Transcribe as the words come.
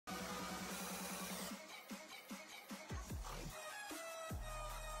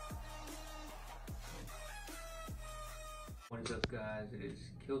What is up, guys? It is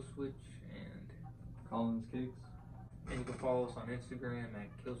Killswitch and Collins Kicks. And you can follow us on Instagram at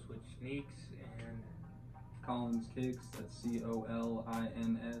Killswitch Sneaks and Collins Kicks, that's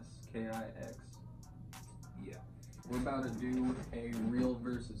COLINSKIX. yeah. We're about to do a real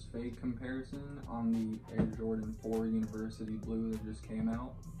versus fake comparison on the Air Jordan 4 University Blue that just came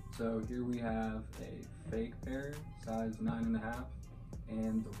out. So here we have a fake pair, size 9.5,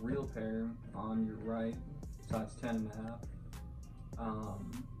 and the real pair on your right, size 10.5.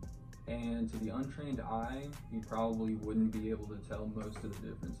 And to the untrained eye, you probably wouldn't be able to tell most of the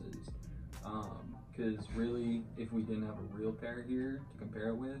differences. Because really, if we didn't have a real pair here to compare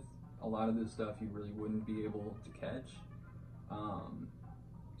it with, a lot of this stuff you really wouldn't be able to catch.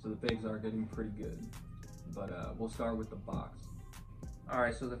 So the fakes are getting pretty good. But we'll start with the box.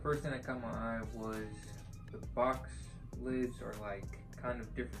 Alright, so the first thing that caught my eye was the box lids are like kind of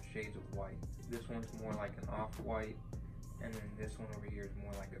different shades of white. This one's more like an off-white, and then this one over here is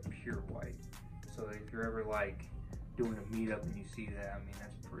more like a pure white. So if you're ever like doing a meetup and you see that, I mean,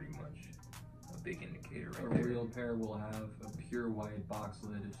 that's pretty much a big indicator right there. A real pair will have a pure white box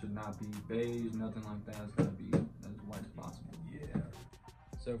lid. It should not be beige, nothing like that. It's gotta be as white as possible. Yeah.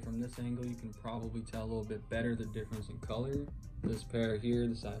 So from this angle, you can probably tell a little bit better the difference in color. This pair here,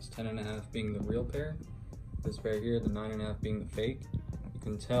 the size 10.5 being the real pair. This pair here, the 9.5 being the fake. You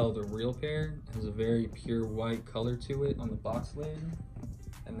can tell the real pair has a very pure white color to it on the box lid.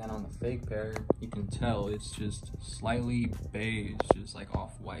 And then on the fake pair, you can tell it's just slightly beige, just like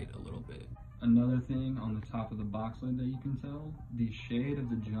off-white a little bit. Another thing on the top of the box lid that you can tell, the shade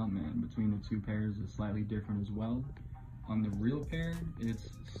of the Jumpman between the two pairs is slightly different as well. On the real pair, it's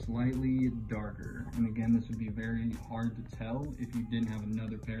slightly darker. And again, this would be very hard to tell if you didn't have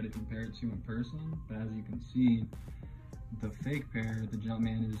another pair to compare it to in person. But as you can see, the fake pair, the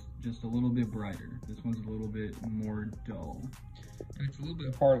Jumpman, is just a little bit brighter. This one's a little bit more dull. And it's a little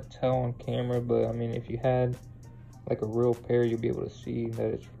bit hard to tell on camera, but I mean, if you had like a real pair, you'll be able to see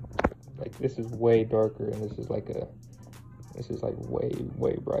that it's like, this is way darker and this is like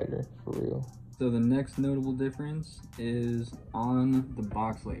way brighter for real. So the next notable difference is on the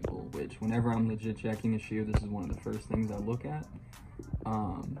box label, which whenever I'm legit checking a shoe, this is one of the first things I look at.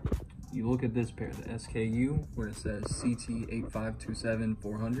 You look at this pair, the SKU, where it says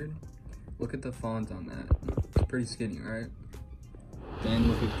CT8527-400. Look at the font on that. It's pretty skinny, right? Then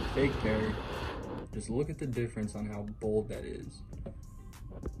look at the fake pair. Just look at the difference on how bold that is.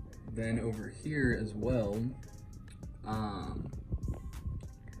 Then over here as well,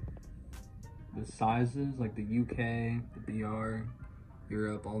 the sizes, like the UK, the BR,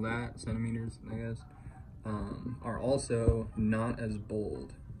 Europe, all that, centimeters, I guess, are also not as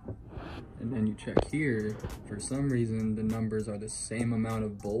bold. And then you check here, for some reason, the numbers are the same amount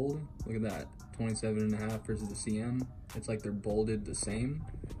of bold. Look at that, 27.5 versus the CM. It's like they're bolded the same.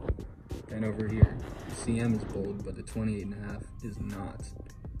 And over here, the CM is bold, but the 28.5 is not.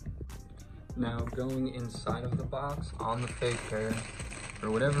 Now, going inside of the box, on the fake pair, for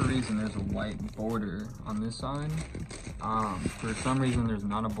whatever reason, there's a white border on this side. For some reason, there's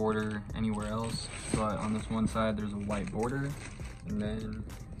not a border anywhere else, but on this one side, there's a white border. And then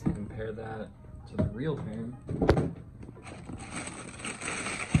compare that to the real pair.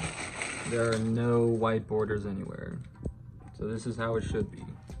 There are no white borders anywhere. So this is how it should be.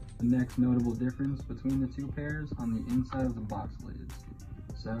 The next notable difference between the two pairs on the inside of the box lids.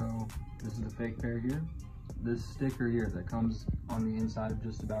 So this is the fake pair here. This sticker here that comes on the inside of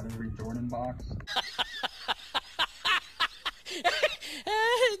just about every Jordan box.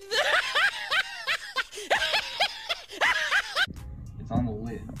 It's on the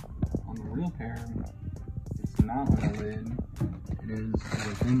lid. On the real pair, it's not on the lid. It is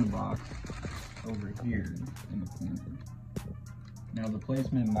within the box over here in the corner. Now the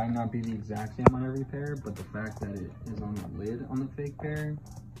placement might not be the exact same on every pair, but the fact that it is on the lid on the fake pair,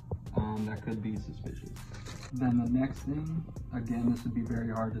 that could be suspicious. Then the next thing, again, this would be very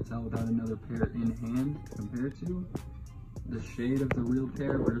hard to tell without another pair in hand to compare to. The shade of the real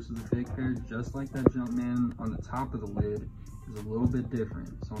pair versus the fake pair, just like that Jumpman on the top of the lid, is a little bit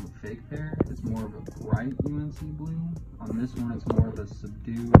different. So on the fake pair, it's more of a bright UNC blue. On this one, it's more of a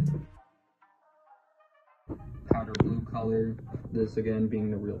subdued powder blue color. This again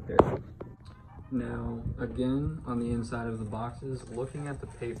being the real pair. Now, again, on the inside of the boxes, looking at the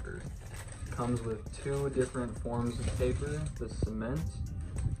paper, comes with two different forms of paper, the cement,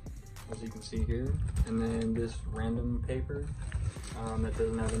 as you can see here, and then this random paper that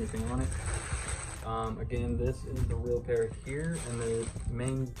doesn't have anything on it. Again, this is the real pair here, and the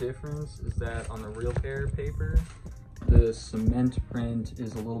main difference is that on the real pair paper, the cement print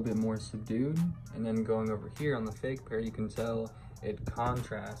is a little bit more subdued, and then going over here on the fake pair, you can tell it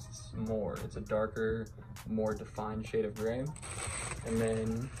contrasts more. It's a darker, more defined shade of gray. And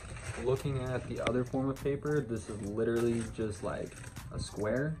then looking at the other form of paper, this is literally just like a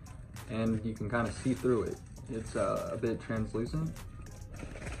square, and you can kind of see through it. It's a bit translucent.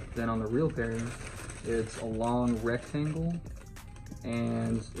 Then on the real pair, it's a long rectangle,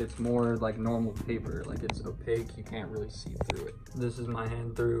 and it's more like normal paper, like it's opaque, you can't really see through it. This is my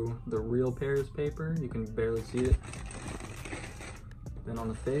hand through the real pair's paper, you can barely see it. Then on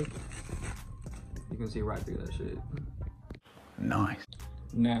the fake, you can see right through that shit. Nice.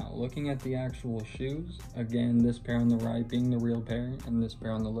 Now, looking at the actual shoes, again, this pair on the right being the real pair, and this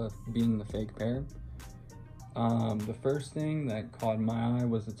pair on the left being the fake pair. The first thing that caught my eye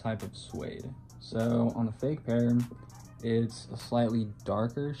was the type of suede. So on the fake pair, it's a slightly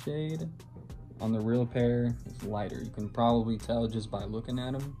darker shade. On the real pair, it's lighter. You can probably tell just by looking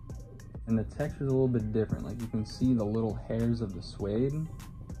at them. And the texture is a little bit different. Like you can see the little hairs of the suede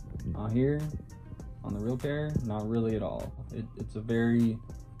on here. On the real pair, not really at all. It's a very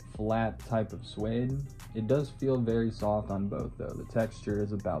flat type of suede. It does feel very soft on both though. The texture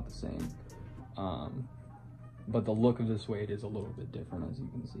is about the same. But the look of the suede is a little bit different, as you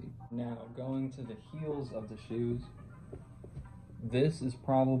can see. Now, going to the heels of the shoes, this is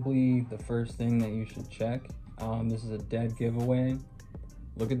probably the first thing that you should check. This is a dead giveaway.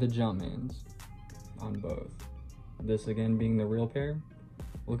 Look at the Jumpmans on both. This again being the real pair.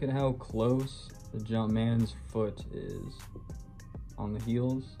 Look at how close the Jumpman's foot is on the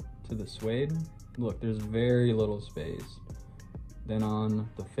heels to the suede. Look, there's very little space. Then on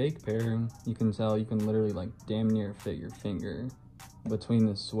the fake pair, you can tell you can literally like damn near fit your finger between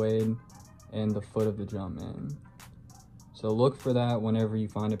the suede and the foot of the Jumpman. So look for that whenever you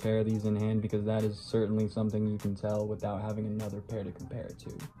find a pair of these in hand, because that is certainly something you can tell without having another pair to compare it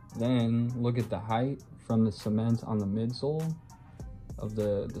to. Then look at the height from the cement on the midsole of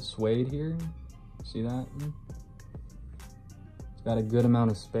the suede here. See that? It's got a good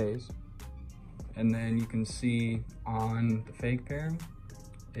amount of space. And then you can see on the fake pair,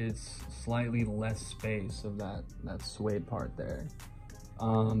 it's slightly less space of that suede part there.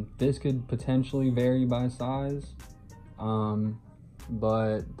 This could potentially vary by size,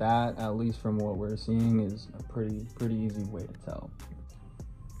 but that, at least from what we're seeing, is a pretty easy way to tell.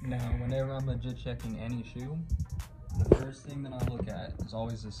 Now, whenever I'm legit checking any shoe, the first thing that I look at is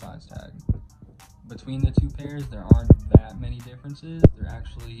always the size tag. Between the two pairs, there aren't that many differences. They're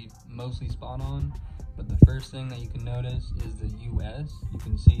actually mostly spot on. But the first thing that you can notice is the US. You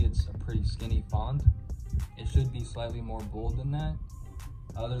can see it's a pretty skinny font. It should be slightly more bold than that.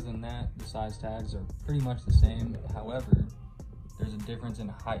 Other than that, the size tags are pretty much the same. However, there's a difference in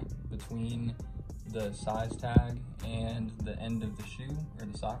height between the size tag and the end of the shoe, or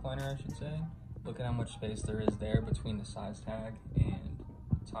the sock liner, I should say. Look at how much space there is there between the size tag and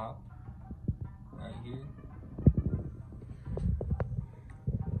the top. Right here.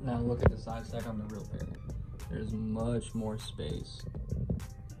 Now look at the size tag on the real pair. There's much more space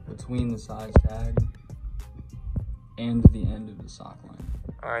between the size tag and the end of the sock line.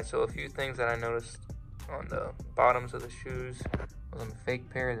 Alright, so a few things that I noticed on the bottoms of the shoes. On the fake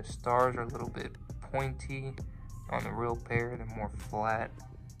pair, the stars are a little bit pointy. On the real pair, they're more flat.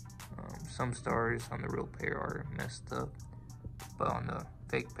 Some stars on the real pair are messed up, but on the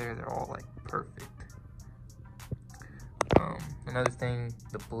fake pair, they're all like perfect. Another thing,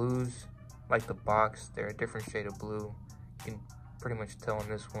 the blues, like the box, they're a different shade of blue. You can pretty much tell on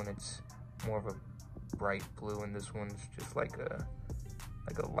this one it's more of a bright blue, and this one's just like a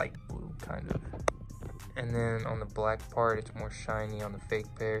light blue kind of. And then on the black part, it's more shiny on the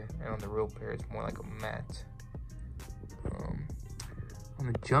fake pair, and on the real pair, it's more like a matte.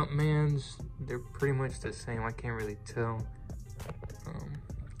 On the Jumpmans, they're pretty much the same. I can't really tell.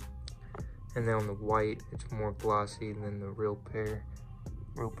 And then on the white, it's more glossy than the real pair.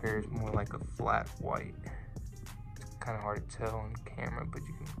 Real pair is more like a flat white. It's kind of hard to tell on camera, but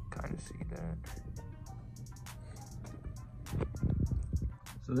you can kind of see that.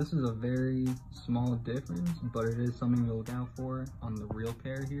 So this is a very small difference, but it is something to look out for on the real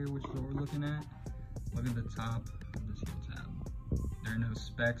pair here, which is what we're looking at. Look at the top of this heel tab. There are no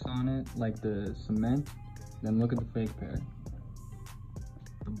specks on it like the cement. Then look at the fake pair.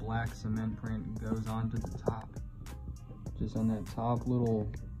 The black cement print goes onto the top. Just on that top little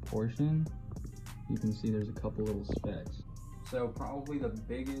portion, you can see there's a couple little specks. So probably the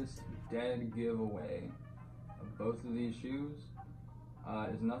biggest dead giveaway of both of these shoes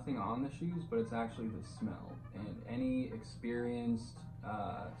is nothing on the shoes, but it's actually the smell. And any experienced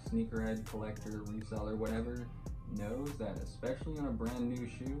sneakerhead collector, reseller, whatever, knows that, especially on a brand new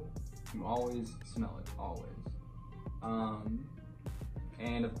shoe, you always smell it, always.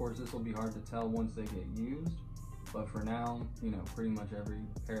 And of course this will be hard to tell once they get used, but for now, you know, pretty much every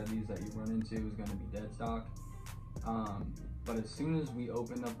pair of these that you run into is going to be dead stock. But as soon as we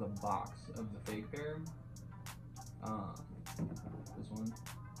open up the box of the fake pair, this one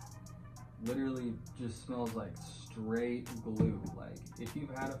literally just smells like straight glue. Like, if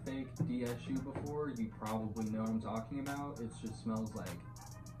you've had a fake DS shoe before, you probably know what I'm talking about. It just smells like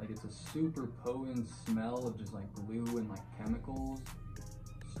it's a super potent smell of just like glue and like chemicals,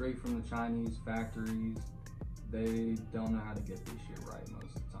 straight from the Chinese factories. They don't know how to get this shit right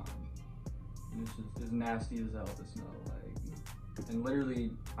most of the time. And it's just as nasty as hell to smell like. And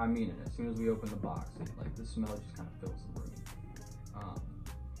literally, I mean it, as soon as we open the box, like the smell just kind of fills the room.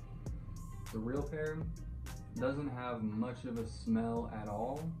 The real pair doesn't have much of a smell at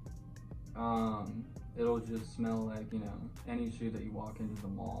all. It'll just smell like, you know, any shoe that you walk into the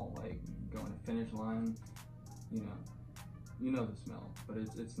mall, like going to Finish Line, you know the smell, but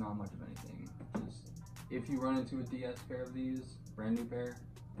it's not much of anything. Just, if you run into a DS pair of these, brand new pair,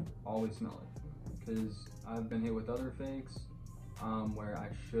 always smell it. Because I've been hit with other fakes where I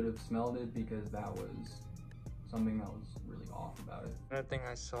should have smelled it because that was something that was really off about it. Another thing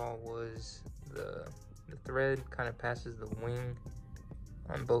I saw was the thread kind of passes the wing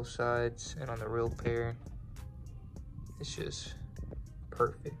on both sides, and on the real pair, it's just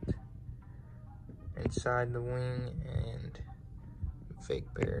perfect. Inside the wing and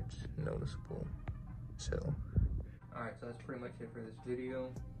fake pair, it's noticeable. So, alright, so that's pretty much it for this video.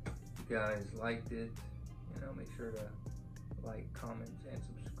 If you guys liked it, you know, make sure to like, comment, and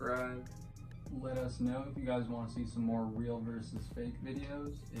subscribe. Let us know if you guys want to see some more real versus fake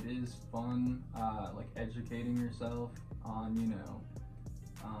videos. It is fun, like educating yourself on, you know,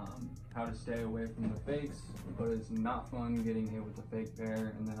 how to stay away from the fakes, but it's not fun getting hit with a fake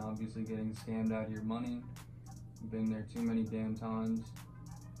pair and then obviously getting scammed out of your money. Been there too many damn times.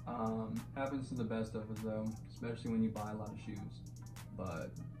 Happens to the best of us though, especially when you buy a lot of shoes. But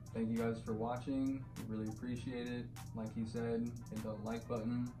thank you guys for watching. We really appreciate it. Like he said, hit the like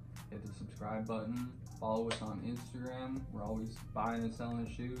button, hit the subscribe button, follow us on Instagram. We're always buying and selling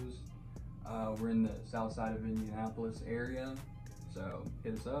shoes. We're in the south side of Indianapolis area, so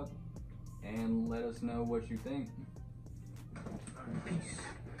hit us up and let us know what you think. Peace.